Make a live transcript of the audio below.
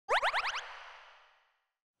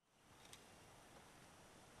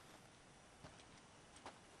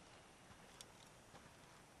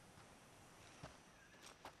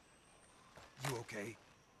okay?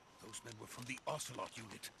 Those men were from the Ocelot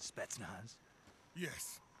unit. Spetsnaz?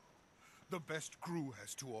 Yes. The best crew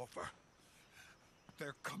has to offer.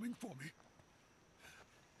 They're coming for me.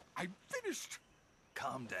 I'm finished!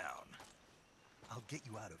 Calm down. I'll get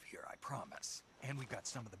you out of here, I promise. And we've got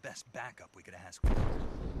some of the best backup we could ask for.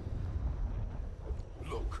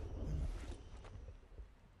 Look.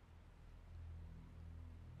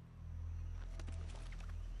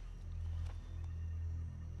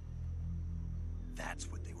 That's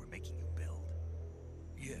what they were making you build?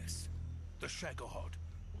 Yes. The Shagohod.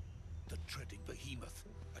 The treading behemoth.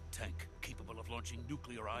 A tank capable of launching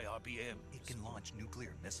nuclear IRBMs. It can launch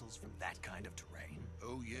nuclear missiles from that kind of terrain?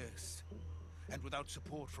 Oh, yes. And without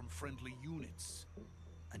support from friendly units.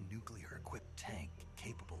 A nuclear-equipped tank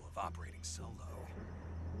capable of operating solo.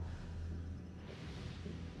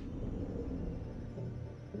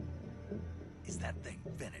 Is that thing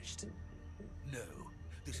finished? No,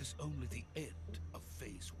 this is only the end of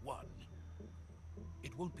Phase 1.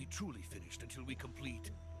 It won't be truly finished until we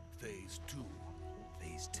complete Phase 2.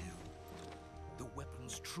 Phase 2? The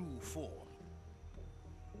weapon's true form.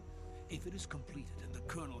 If it is completed and the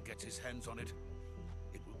Colonel gets his hands on it,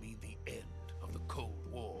 it will mean the end of the Cold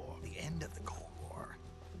War. The end of the Cold War?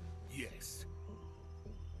 Yes.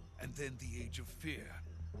 And then the Age of Fear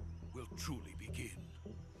will truly begin.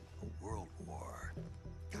 A world war.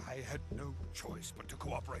 I had no choice but to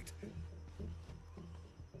cooperate.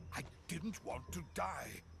 I didn't want to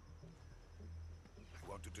die. I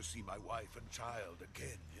wanted to see my wife and child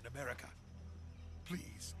again in America.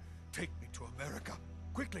 Please, take me to America,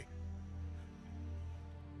 quickly.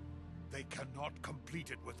 They cannot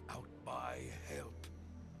complete it without my help.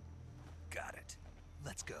 Got it.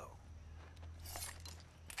 Let's go.